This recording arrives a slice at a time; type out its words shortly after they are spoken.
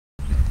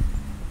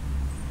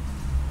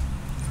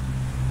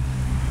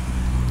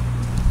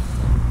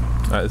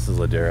This is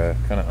Ladera,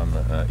 kind of on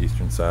the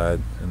eastern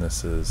side, and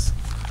this is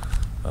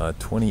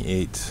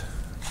 28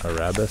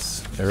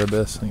 Erebus.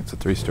 I think it's a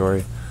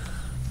 3-story.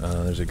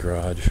 There's a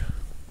garage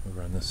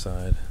over on this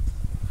side.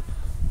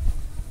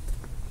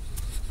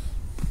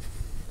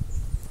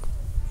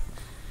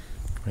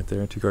 Right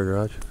there, 2-car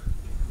garage.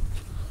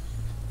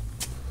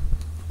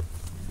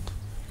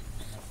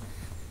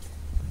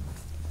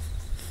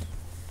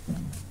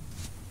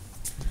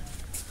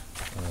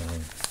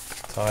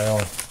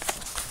 Tile.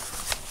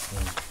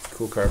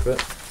 Cool carpet,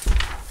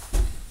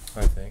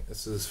 I think.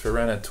 This is for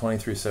rent at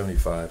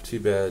 $23.75.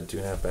 2-bed,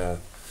 2.5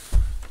 bath,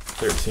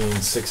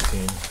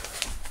 16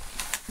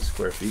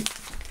 square feet.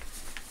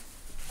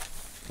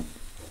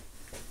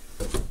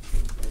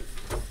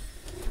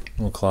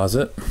 Little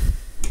closet.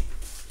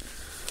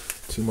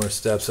 2 more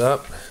steps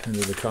up into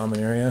the common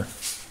area.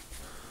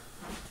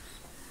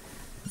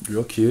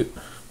 Real cute.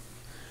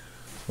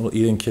 Little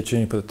eat-in kitchen.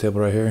 You put the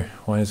table right here.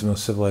 Wine is the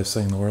most civilized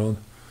thing in the world.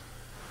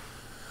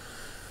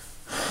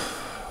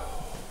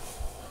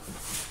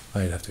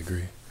 I'd have to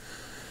agree.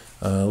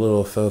 A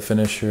little faux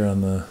finish here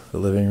on the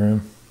living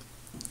room.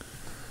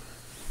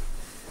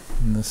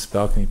 And this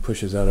balcony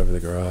pushes out over the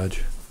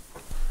garage.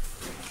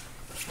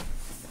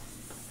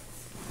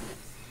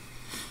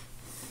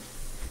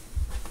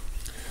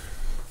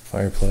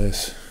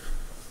 Fireplace.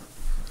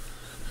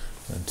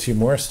 And 2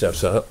 more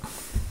steps up.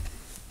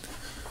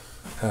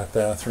 Half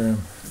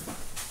bathroom.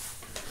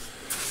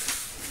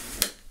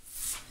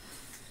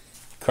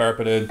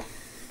 Carpeted.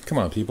 Come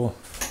on, people.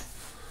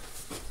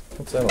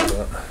 What's that all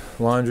about?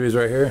 Laundry's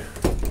right here.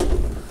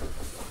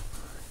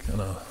 I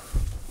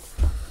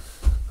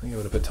think I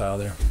would have put tile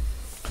there.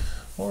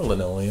 Or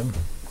linoleum.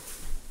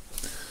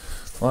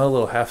 A lot of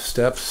little half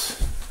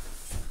steps.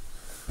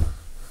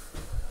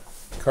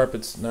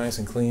 Carpet's nice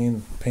and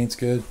clean. Paint's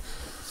good.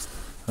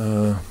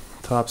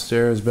 Top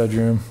stairs,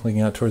 bedroom,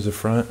 looking out towards the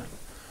front.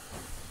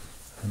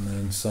 And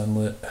then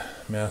sunlit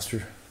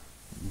master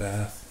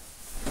bath.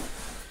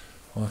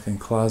 Walk-in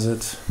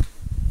closet.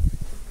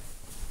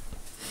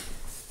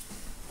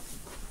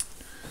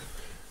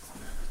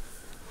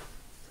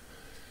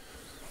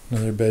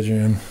 Another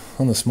bedroom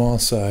on the small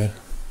side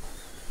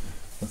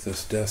with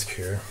this desk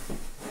here,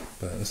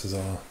 but this is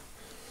all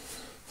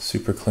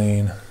super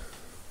clean. I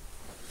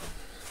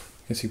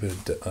guess you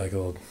put like a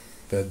little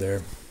bed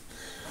there.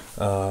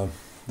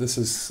 This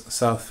is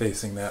south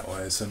facing that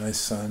way, so nice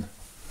sun.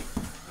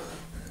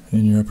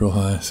 And you're up real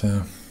high,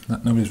 so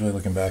nobody's really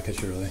looking back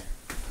at you really.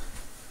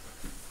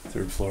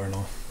 3rd floor and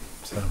all,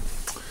 so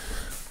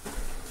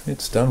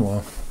it's done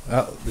well.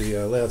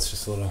 The layout's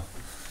just a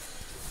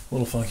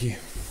little funky,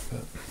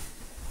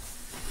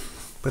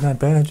 but not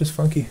bad, just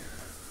funky.